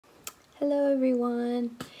Hello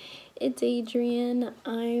everyone, it's Adrienne.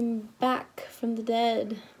 I'm back from the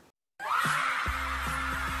dead.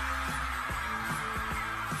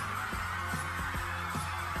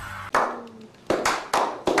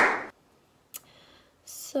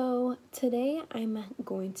 So today I'm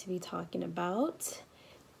going to be talking about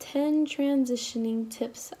 10 transitioning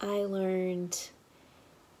tips I learned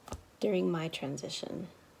during my transition.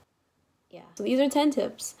 Yeah, so these are 10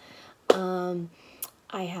 tips.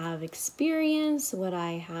 I have experienced what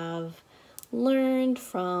I have learned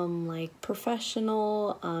from like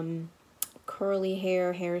professional curly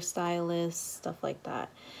hair hairstylists, stuff like that.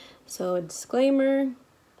 So a disclaimer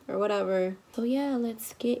or whatever. So yeah,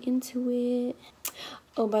 let's get into it.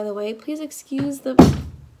 Oh, by the way, please excuse the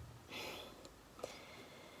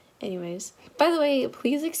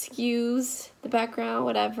background,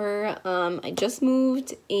 whatever. I just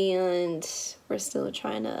moved and we're still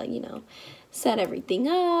trying to, set everything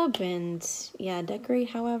up and yeah, decorate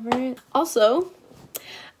however. Also,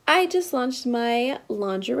 I just launched my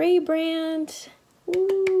lingerie brand.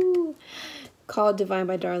 Woo! Called Divine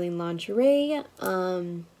by Darlene Lingerie.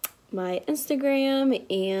 My Instagram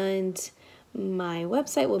and my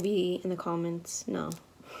website will be in the comments.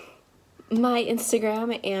 My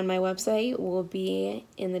Instagram and my website will be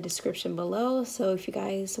in the description below. So if you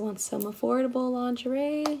guys want some affordable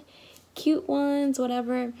lingerie, cute ones,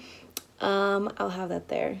 whatever, I'll have that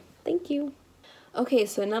there. Thank you. Okay,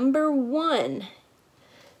 so number 1,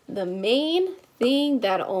 the main thing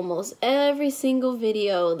that almost every single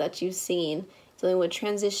video that you've seen dealing with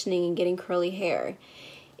transitioning and getting curly hair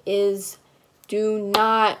is do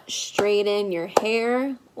not straighten your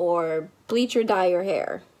hair or bleach or dye your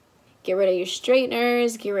hair. Get rid of your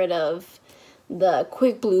straighteners, get rid of the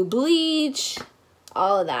quick blue bleach,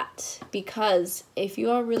 all of that. Because if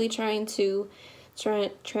you are really trying to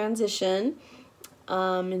transition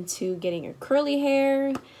into getting your curly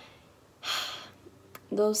hair,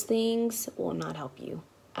 those things will not help you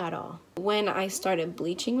at all. When I started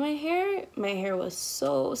bleaching my hair was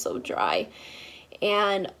so dry,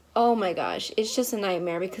 and oh my gosh, it's just a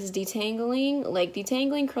nightmare because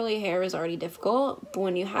detangling curly hair is already difficult, but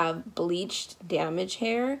when you have bleached damaged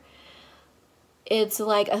hair, it's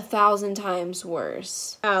like 1,000 times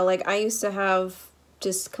worse. Like I used to have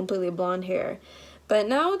just completely blonde hair, but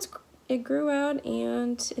now it grew out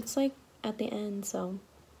and it's like at the end. So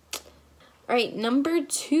all right, number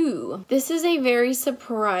 2. This is a very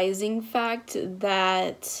surprising fact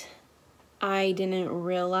that I didn't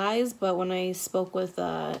realize, but when I spoke with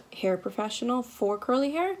a hair professional for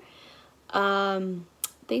curly hair,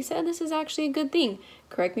 they said this is actually a good thing.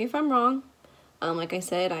 Correct me if I'm wrong. Like I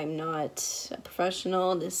said, I'm not a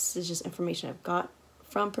professional. This is just information I've got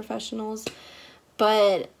from professionals.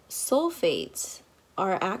 But sulfates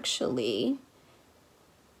are actually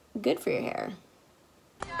good for your hair.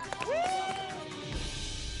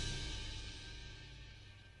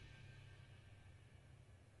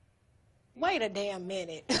 Wait a damn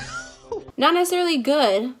minute. Not necessarily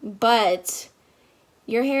good, but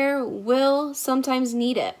your hair will sometimes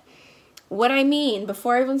need it. What I mean,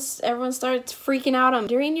 before everyone starts freaking out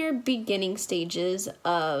during your beginning stages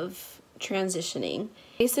of transitioning,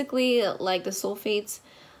 basically like the sulfates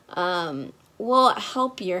will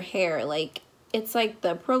help your hair. Like it's like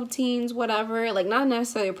the proteins, whatever, like not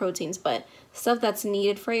necessarily proteins, but stuff that's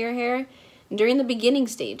needed for your hair during the beginning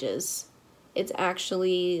stages. It's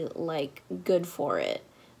actually like good for it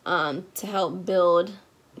to help build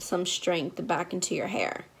some strength back into your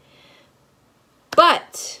hair.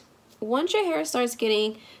 But once your hair starts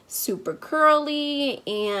getting super curly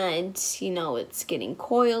and it's getting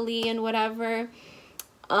coily and whatever,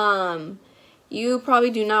 you probably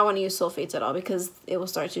do not want to use sulfates at all because it will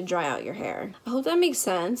start to dry out your hair. I hope that makes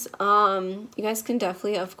sense. You guys can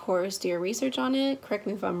definitely, of course, do your research on it. Correct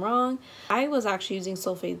me if I'm wrong. I was actually using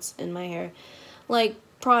sulfates in my hair, like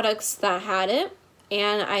products that had it,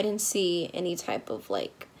 and I didn't see any type of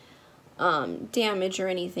like damage or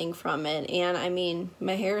anything from it. And I mean,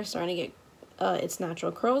 my hair is starting to get its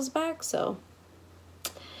natural curls back, so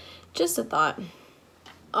just a thought.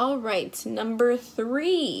 All right, number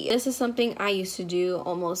 3. This is something I used to do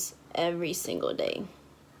almost every single day.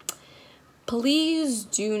 Please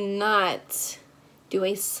do not do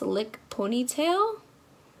a slick ponytail,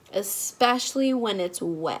 especially when it's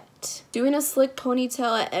wet. Doing a slick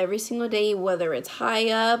ponytail every single day, whether it's high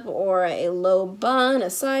up or a low bun, a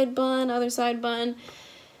side bun, other side bun,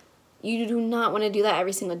 you do not want to do that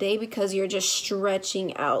every single day because you're just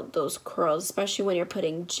stretching out those curls, especially when you're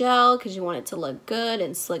putting gel because you want it to look good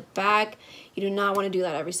and slick back. You do not want to do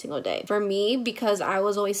that every single day. For me, because I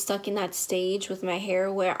was always stuck in that stage with my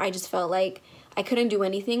hair where I just felt like I couldn't do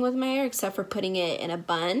anything with my hair except for putting it in a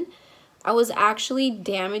bun. I was actually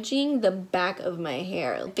damaging the back of my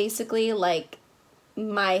hair. Basically, like,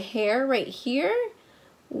 my hair right here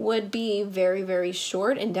would be very, very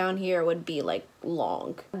short, and down here would be like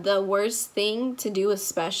long. The worst thing to do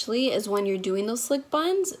especially is when you're doing those slick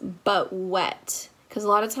buns, but wet. Because a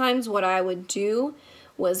lot of times what I would do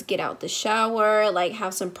was get out the shower, like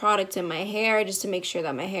have some product in my hair just to make sure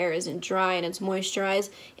that my hair isn't dry and it's moisturized,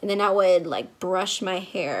 and then I would like brush my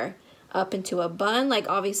hair up into a bun, like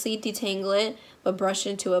obviously detangle it, but brush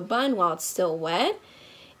into a bun while it's still wet.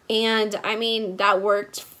 And I mean, that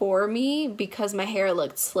worked for me because my hair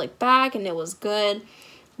looked slicked back and it was good.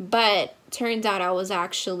 But turned out I was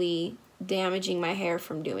actually damaging my hair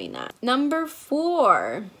from doing that. Number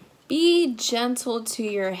 4, be gentle to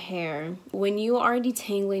your hair. When you are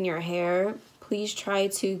detangling your hair, please try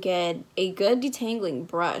to get a good detangling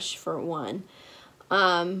brush for 1.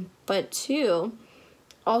 But 2,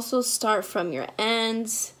 also start from your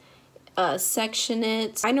ends, section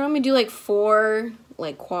it. I normally do like 4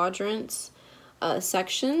 like quadrants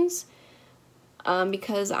sections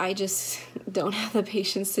because I just don't have the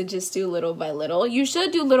patience to just do little by little. You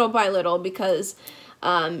should do little by little because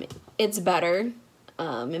it's better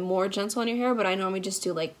and more gentle on your hair, but I normally just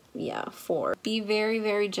do like 4. Be very,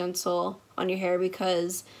 very gentle on your hair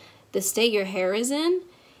because the state your hair is in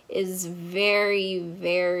is very,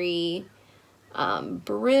 very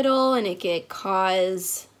brittle, and it can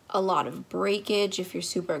cause a lot of breakage if you're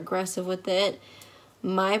super aggressive with it.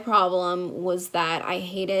 My problem was that I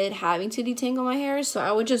hated having to detangle my hair, so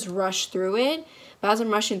I would just rush through it. But as I'm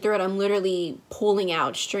rushing through it, I'm literally pulling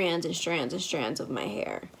out strands and strands and strands of my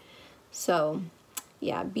hair. So,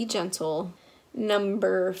 yeah, be gentle.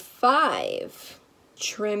 Number 5,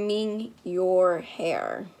 trimming your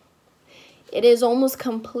hair. It is almost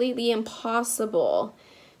completely impossible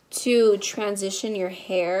to transition your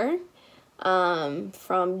hair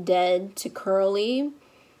from dead to curly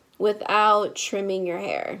without trimming your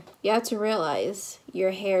hair. You have to realize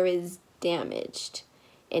your hair is damaged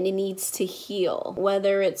and it needs to heal.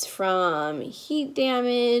 Whether it's from heat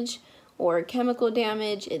damage or chemical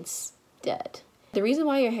damage, it's dead. The reason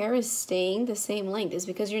why your hair is staying the same length is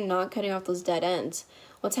because you're not cutting off those dead ends.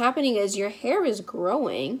 What's happening is your hair is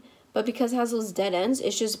growing, but because it has those dead ends,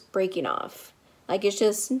 it's just breaking off. Like it's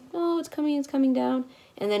just, oh, it's coming down,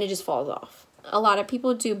 and then it just falls off. A lot of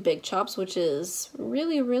people do big chops, which is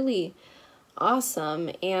really, really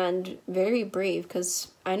awesome and very brave,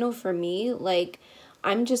 because I know for me, like,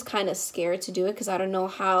 I'm just kind of scared to do it because I don't know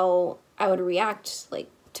how I would react, like,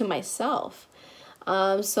 to myself.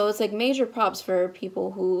 So it's like major props for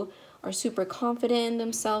people who are super confident in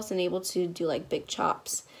themselves and able to do like big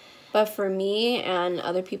chops. But for me and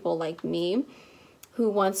other people like me who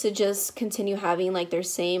wants to just continue having like their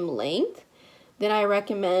same length, then I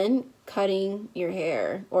recommend cutting your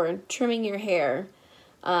hair or trimming your hair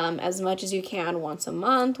as much as you can once a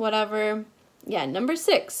month, whatever. Yeah, number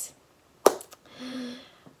 6,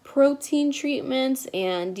 protein treatments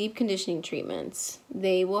and deep conditioning treatments.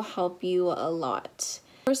 They will help you a lot.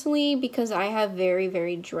 Personally, because I have very,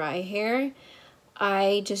 very dry hair,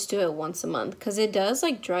 I just do it once a month because it does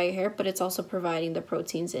like dry hair, but it's also providing the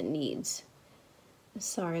proteins it needs.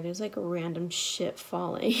 Sorry, there's like random shit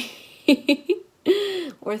falling.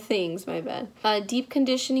 Or things, my bad. Deep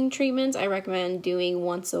conditioning treatments I recommend doing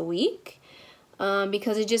once a week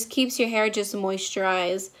because it just keeps your hair just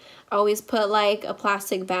moisturized. I always put like a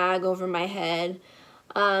plastic bag over my head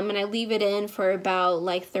and I leave it in for about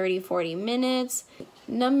like 30-40 minutes.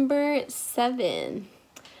 Number 7,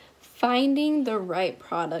 finding the right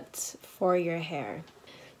product for your hair.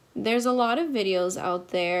 There's a lot of videos out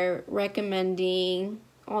there recommending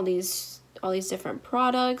all these different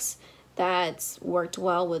products that's worked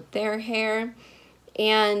well with their hair,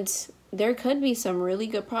 and there could be some really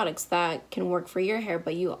good products that can work for your hair,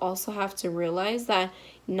 but you also have to realize that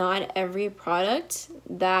not every product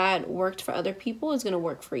that worked for other people is going to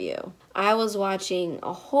work for you. I was watching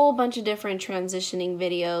a whole bunch of different transitioning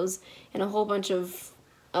videos and a whole bunch of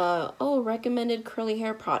recommended curly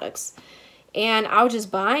hair products, and I was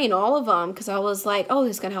just buying all of them because I was like, oh,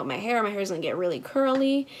 this is going to help my hair is going to get really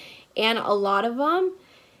curly. And a lot of them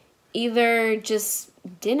either just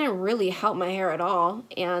didn't really help my hair at all,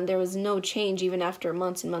 and there was no change even after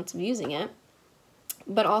months and months of using it.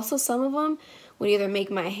 But also some of them would either make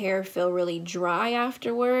my hair feel really dry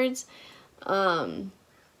afterwards, and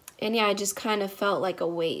yeah, I just kind of felt like a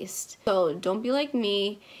waste. So don't be like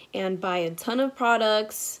me and buy a ton of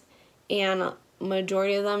products and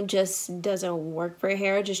majority of them just doesn't work for your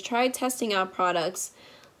hair. Just try testing out products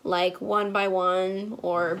like one by one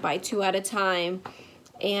or by 2 at a time,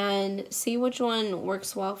 and see which one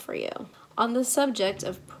works well for you. On the subject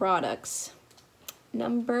of products,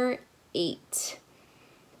 number 8.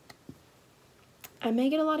 I may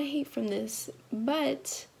get a lot of hate from this,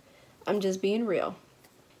 but I'm just being real.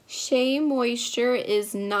 Shea Moisture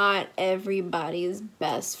is not everybody's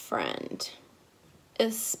best friend,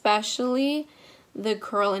 especially the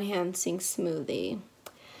curl enhancing smoothie.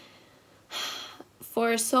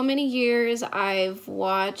 For so many years, I've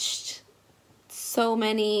watched so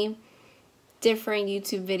many different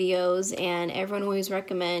YouTube videos, and everyone always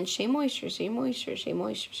recommends Shea Moisture, Shea Moisture, Shea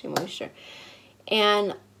Moisture, Shea Moisture.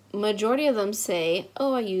 And majority of them say,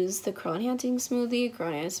 oh, I use the curl enhancing smoothie,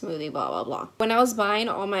 blah, blah, blah. When I was buying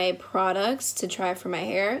all my products to try for my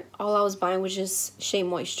hair, all I was buying was just Shea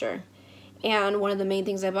Moisture. And one of the main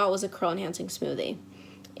things I bought was a curl enhancing smoothie.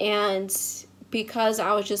 And because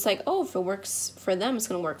I was just like, oh, if it works for them, it's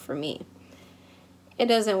gonna work for me. It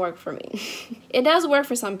doesn't work for me. It does work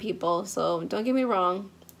for some people, so don't get me wrong.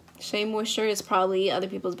 Shea Moisture is probably other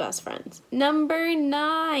people's best friends. Number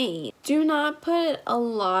 9, do not put a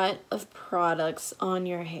lot of products on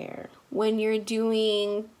your hair. When you're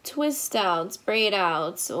doing twist outs, braid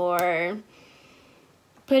outs, or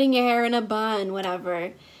putting your hair in a bun,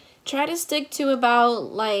 whatever, try to stick to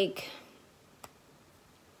about like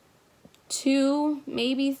 2,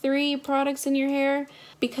 maybe 3 products in your hair,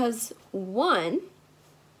 because one,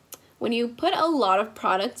 when you put a lot of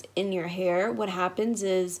products in your hair, what happens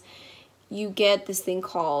is you get this thing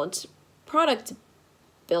called product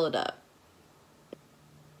buildup.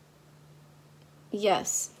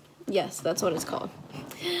 Yes, that's what it's called.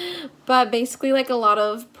 But basically, like, a lot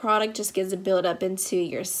of product just gets built up into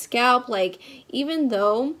your scalp. Like, even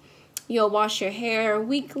though you'll wash your hair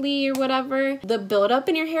weekly or whatever, the buildup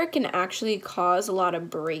in your hair can actually cause a lot of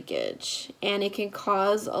breakage, and it can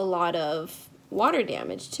cause a lot of water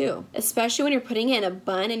damage too, especially when you're putting it in a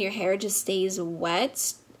bun and your hair just stays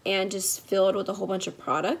wet and just filled with a whole bunch of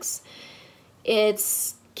products.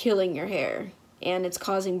 It's killing your hair and it's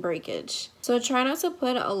causing breakage. So try not to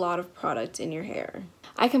put a lot of product in your hair.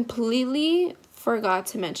 I completely forgot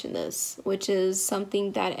to mention this, which is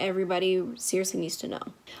something that everybody seriously needs to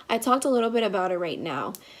know. I talked a little bit about it right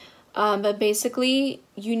now. But basically,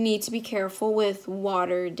 you need to be careful with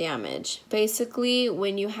water damage. Basically,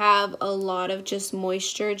 when you have a lot of just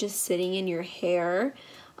moisture just sitting in your hair,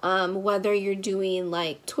 whether you're doing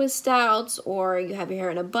like twist outs or you have your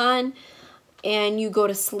hair in a bun and you go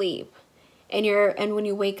to sleep and when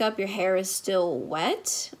you wake up your hair is still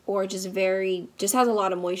wet or just has a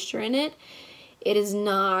lot of moisture in it, it is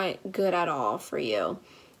not good at all for you.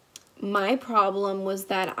 My problem was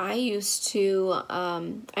that I used to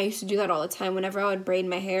do that all the time. Whenever I would braid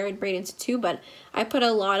my hair, I'd braid into 2, but I put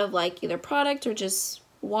a lot of like either product or just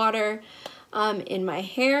water in my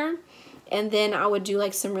hair, and then I would do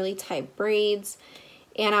like some really tight braids,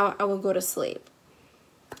 and I would go to sleep.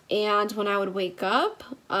 And when I would wake up,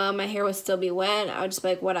 my hair would still be wet. I would just be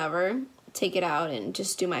like, whatever, take it out and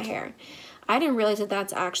just do my hair. I didn't realize that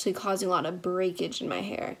that's actually causing a lot of breakage in my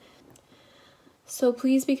hair. So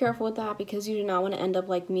please be careful with that, because you do not want to end up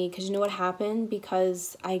like me. Because you know what happened?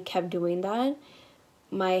 Because I kept doing that,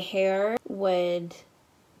 my hair would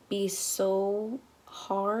be so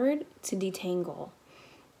hard to detangle.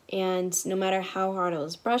 And no matter how hard I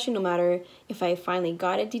was brushing, no matter if I finally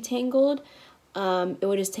got it detangled, it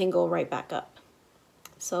would just tangle right back up.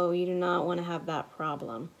 So you do not want to have that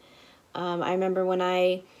problem. I remember when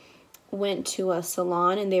I went to a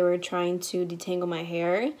salon and they were trying to detangle my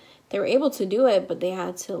hair. They were able to do it, but they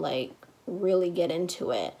had to like really get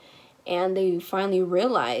into it. And they finally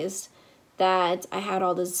realized that I had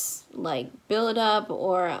all this like buildup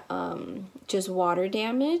or just water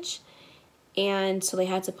damage. And so they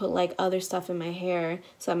had to put like other stuff in my hair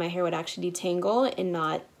so that my hair would actually detangle and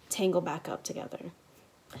not tangle back up together.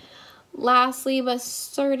 Lastly, but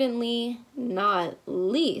certainly not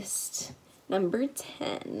least, number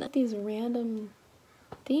 10. These random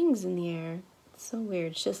things in the air. It's so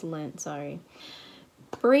weird. It's just lint, sorry.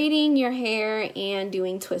 Braiding your hair and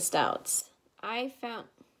doing twist outs. I found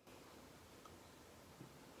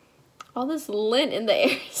all this lint in the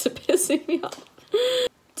air is pissing me off.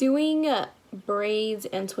 Doing braids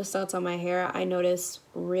and twist outs on my hair, I noticed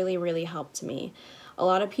really helped me. A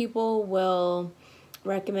lot of people will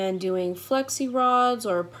recommend doing flexi rods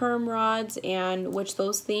or perm rods, and which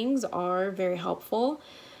those things are very helpful,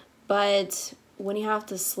 but when you have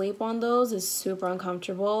to sleep on those, it's super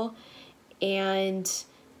uncomfortable. And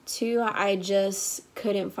 2, I just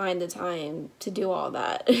couldn't find the time to do all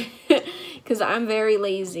that because I'm very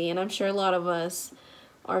lazy, and I'm sure a lot of us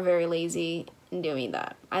are very lazy in doing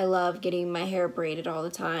that. I love getting my hair braided all the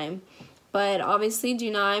time, But obviously do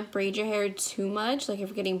not braid your hair too much, like if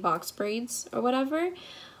you're getting box braids or whatever.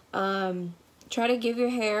 Try to give your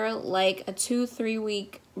hair like a 2-3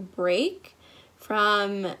 week break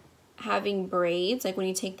from having braids, like when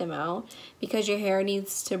you take them out, because your hair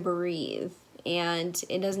needs to breathe and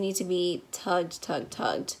it doesn't need to be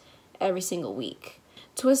tugged every single week.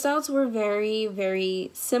 Twist outs were very,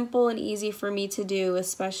 very simple and easy for me to do,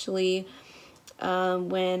 especially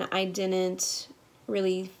when I didn't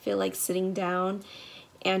really feel like sitting down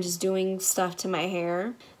and just doing stuff to my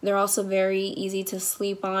hair. They're also very easy to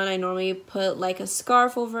sleep on. I normally put like a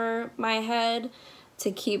scarf over my head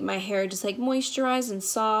to keep my hair just like moisturized and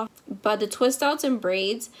soft. But the twist outs and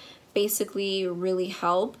braids basically really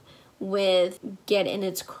help with get in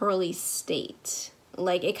its curly state.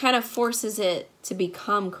 Like it kind of forces it to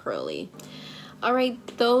become curly. All right,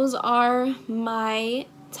 those are my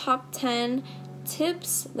top 10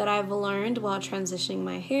 tips that I've learned while transitioning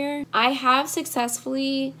my hair. I have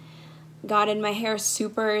successfully gotten my hair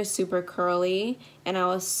super curly and I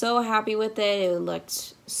was so happy with it. It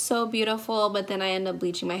looked so beautiful, but then I ended up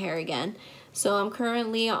bleaching my hair again. So I'm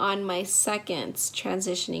currently on my second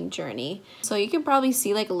transitioning journey. So you can probably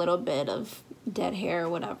see like a little bit of dead hair or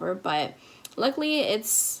whatever, but luckily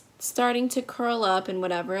it's starting to curl up and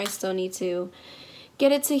whatever. I still need to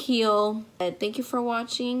get it to heal. Thank you for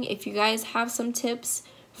watching. If you guys have some tips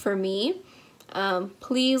for me,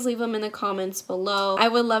 please leave them in the comments below. I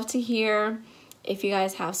would love to hear if you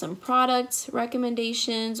guys have some product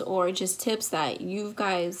recommendations or just tips that you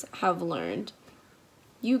guys have learned.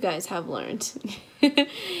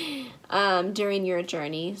 During your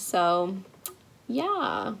journey. So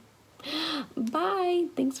yeah, bye.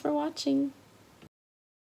 Thanks for watching.